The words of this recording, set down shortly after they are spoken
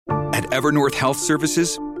At Evernorth Health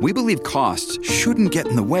Services, we believe costs shouldn't get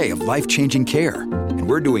in the way of life-changing care, and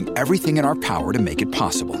we're doing everything in our power to make it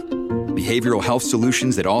possible. Behavioral health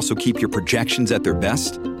solutions that also keep your projections at their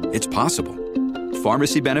best? It's possible.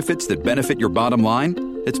 Pharmacy benefits that benefit your bottom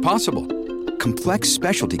line? It's possible. Complex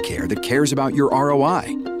specialty care that cares about your ROI?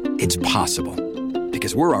 It's possible.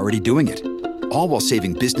 Because we're already doing it. All while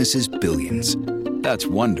saving businesses billions. That's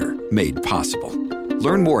Wonder made possible.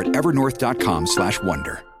 Learn more at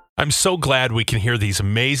evernorth.com/wonder. I'm so glad we can hear these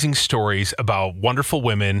amazing stories about wonderful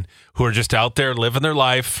women who are just out there living their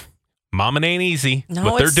life. Mama ain't easy,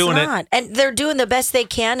 but they're doing it. And they're doing the best they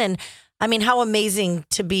can. And I mean, how amazing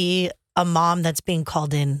to be a mom that's being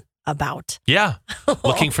called in about. Yeah.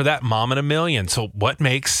 Looking for that mom in a million. So what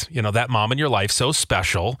makes, that mom in your life so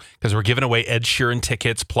special? Because we're giving away Ed Sheeran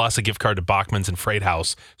tickets plus a gift card to Bachman's and Freight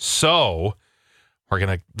House. So we're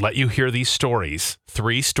going to let you hear these stories.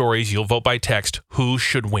 3 stories. You'll vote by text. Who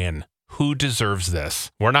should win? Who deserves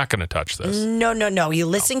this? We're not going to touch this. No. You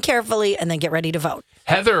listen carefully and then get ready to vote.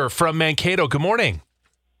 Heather from Mankato. Good morning.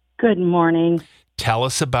 Good morning. Tell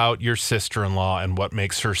us about your sister-in-law and what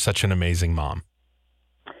makes her such an amazing mom.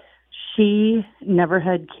 She never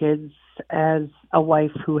had kids as a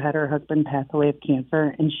wife who had her husband pass away of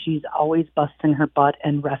cancer, and she's always busting her butt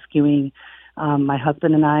and rescuing my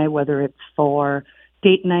husband and I, whether it's for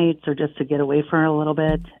date nights or just to get away from her a little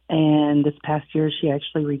bit. And this past year, she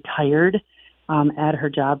actually retired at her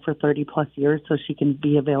job for 30-plus years so she can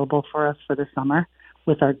be available for us for the summer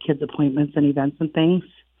with our kids' appointments and events and things.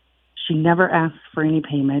 She never asks for any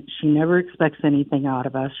payment. She never expects anything out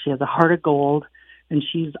of us. She has a heart of gold. And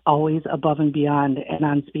she's always above and beyond and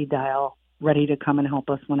on speed dial, ready to come and help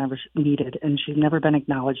us whenever needed. And she's never been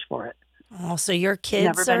acknowledged for it. Oh, so your kids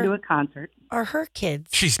never been to a concert. Are her kids?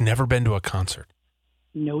 She's never been to a concert.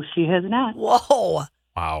 No, she has not. Whoa.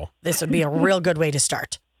 Wow. This would be a real good way to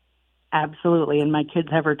start. Absolutely. And my kids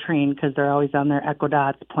have her trained because they're always on their Echo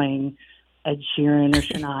Dots playing Ed Sheeran or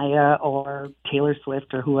Shania or Taylor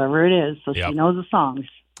Swift or whoever it is. So She knows the songs.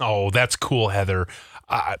 Oh, that's cool, Heather.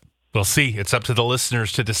 We'll see. It's up to the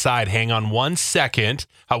listeners to decide. Hang on one second.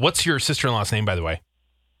 What's your sister-in-law's name, by the way?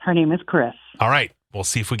 Her name is Chris. All right. We'll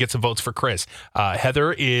see if we get some votes for Chris.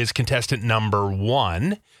 Heather is contestant number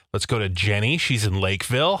 1. Let's go to Jenny. She's in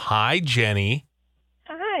Lakeville. Hi, Jenny.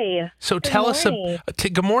 Hi. So tell us,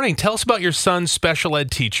 good morning. Tell us about your son's special ed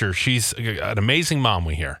teacher. She's an amazing mom,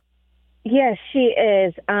 we hear. Yes, she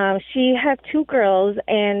is. She has 2 girls,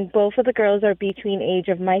 and both of the girls are between age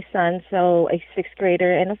of my son, so a 6th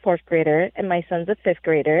grader and a 4th grader, and my son's a 5th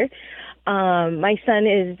grader. My son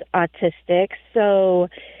is autistic, so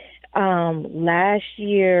last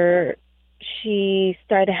year she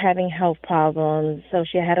started having health problems, so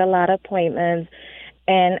she had a lot of appointments,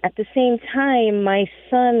 and at the same time, my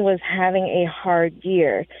son was having a hard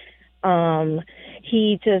year.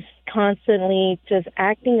 He just constantly just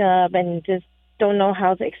acting up and just don't know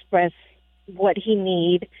how to express what he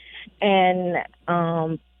need. And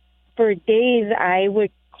for days I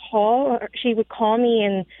would call her, she would call me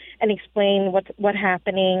and explain what's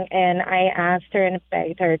happening. And I asked her and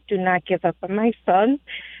begged her, do not give up on my son.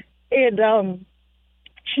 And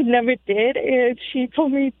she never did. And she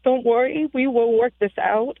told me, don't worry, we will work this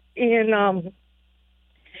out. And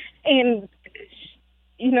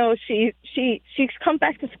she's come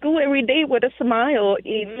back to school every day with a smile,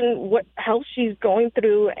 even what health she's going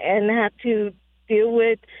through, and have to deal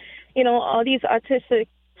with, all these autistic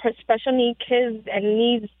special need kids and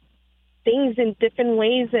needs things in different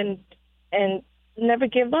ways and never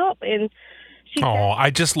give up. And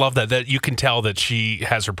I just love that you can tell that she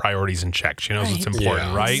has her priorities in check. She knows what's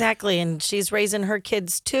important, right? Exactly. And she's raising her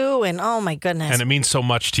kids too. And oh my goodness. And it means so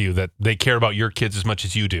much to you that they care about your kids as much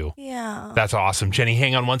as you do. Yeah. That's awesome. Jenny,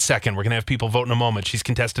 hang on one second. We're going to have people vote in a moment. She's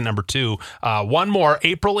contestant number 2. One more,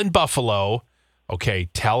 April in Buffalo. Okay,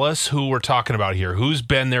 tell us who we're talking about here. Who's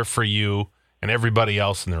been there for you and everybody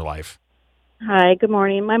else in their life? Hi, good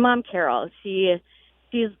morning. My mom, Carol, she's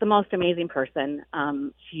the most amazing person.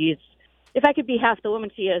 If I could be half the woman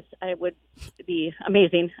she is, I would be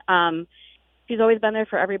amazing. She's always been there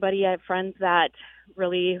for everybody. I have friends that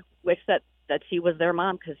really wish that she was their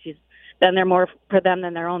mom because she's been there more for them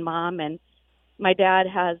than their own mom. And my dad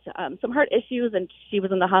has some heart issues, and she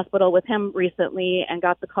was in the hospital with him recently and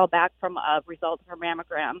got the call back from a result of her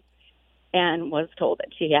mammogram and was told that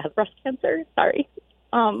she has breast cancer. Sorry.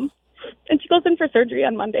 And she goes in for surgery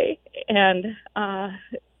on Monday. And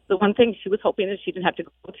the one thing she was hoping is she didn't have to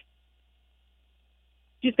go to.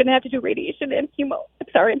 She's going to have to do radiation and chemo. I'm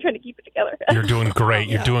sorry, I'm trying to keep it together. You're doing great.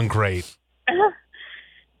 You're doing great.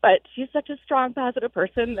 But she's such a strong, positive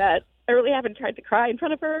person that I really haven't tried to cry in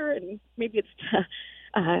front of her. And maybe it's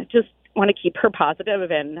just want to keep her positive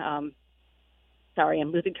and sorry,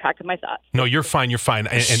 I'm losing track of my thoughts. No, you're fine. You're fine.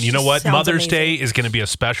 And you know what? Sounds Mother's amazing. Day is going to be a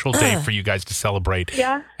special day for you guys to celebrate.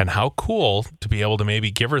 Yeah. And how cool to be able to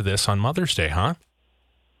maybe give her this on Mother's Day, huh?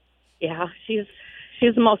 Yeah, she's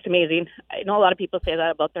the most amazing. I know a lot of people say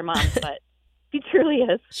that about their moms, but she truly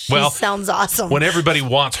is. She Well, sounds awesome. When everybody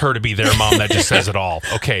wants her to be their mom, that just says it all.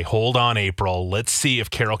 Okay, hold on, April. Let's see if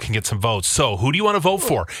Carol can get some votes. So, who do you want to vote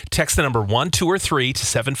for? Text the number 1, 2, or 3 to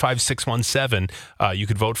 75617. You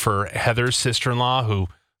could vote for Heather's sister-in-law, who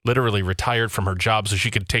literally retired from her job so she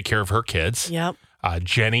could take care of her kids. Yep.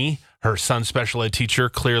 Jenny, her son's special ed teacher,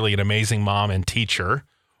 clearly an amazing mom and teacher.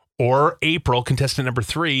 Or April, contestant number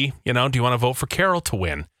 3, do you want to vote for Carol to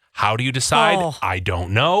win? How do you decide? Oh. I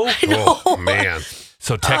don't know. Oh, man.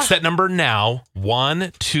 So text that number now,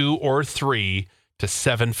 1, 2, or 3 to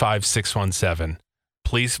 75617.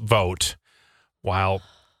 Please vote while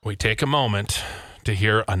we take a moment to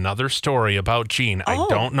hear another story about Gene. I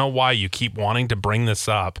don't know why you keep wanting to bring this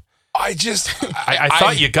up. I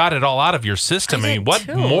thought you got it all out of your system. I I mean, did what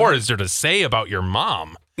too. more is there to say about your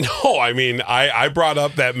mom? No, I mean, I brought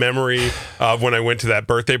up that memory of when I went to that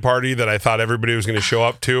birthday party that I thought everybody was going to show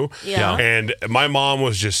up to. Yeah. And my mom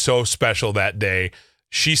was just so special that day.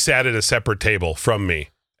 She sat at a separate table from me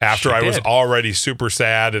after She I was did. already super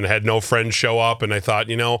sad and had no friends show up. And I thought,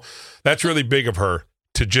 that's really big of her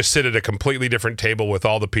to just sit at a completely different table with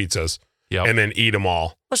all the pizzas Yep. and then eat them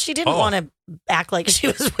all. Well, she didn't want to act like she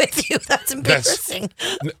was with you. That's embarrassing.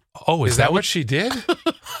 Oh, Is that what she did?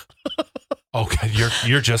 Okay,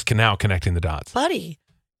 you're just now connecting the dots. Buddy,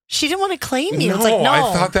 she didn't want to claim you. No, It's like, no. I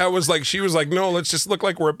thought that was like, she was like, no, let's just look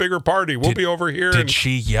like we're a bigger party. We'll be over here. Did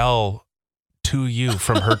she yell to you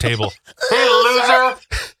from her table? Hey, loser!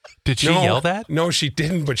 Did she yell that? No, she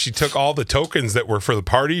didn't, but she took all the tokens that were for the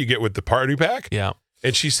party you get with the party pack. Yeah.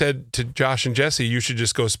 And she said to Josh and Jesse, you should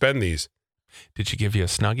just go spend these. Did she give you a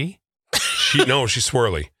Snuggie? She's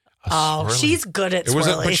swirly. Oh, Swirly. she's good at It was,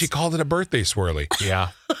 swirlies. but she called it a birthday swirly. Yeah.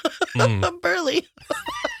 Mm. Burley.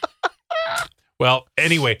 Well,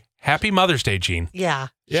 anyway, happy Mother's Day, Gene. Yeah,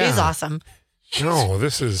 Yeah. she's awesome. No,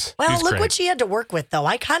 this is. Well, She's look great. what she had to work with, though.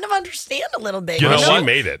 I kind of understand a little bit. You know Well, what? she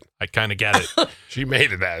made it. I kind of get it. She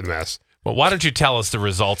made it that mess. Well, why don't you tell us the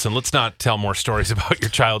results and let's not tell more stories about your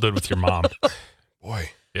childhood with your mom.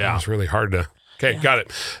 Boy, Yeah. it was really hard to. Okay, got it.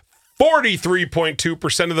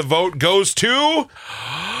 43.2% of the vote goes to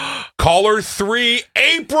caller 3,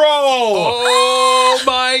 April. Oh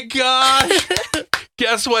my gosh.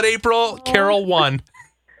 Guess what, April? Carol won.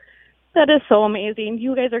 That is so amazing.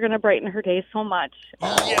 You guys are going to brighten her day so much.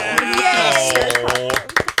 Yes.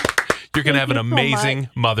 You're going to have an you so amazing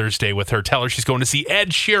Mother's Day with her. Tell her she's going to see Ed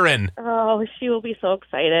Sheeran. Oh, she will be so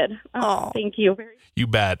excited. Oh. Thank you. You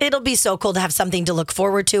bet. It'll be so cool to have something to look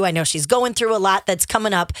forward to. I know she's going through a lot that's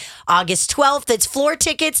coming up August 12th. It's floor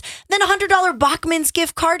tickets, then a $100 Bachman's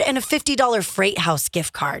gift card, and a $50 Freight House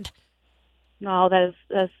gift card. No,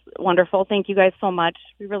 that's wonderful. Thank you guys so much.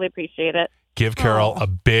 We really appreciate it. Give Carol a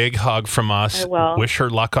big hug from us. I will. Wish her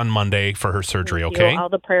luck on Monday for her surgery, Thank okay? you. All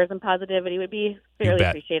the prayers and positivity would be fairly bet.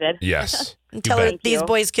 appreciated. Yes. And tell her bet. Thank these you.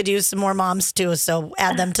 boys could use some more moms too, so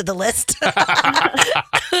add them to the list.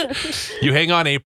 You hang on, April.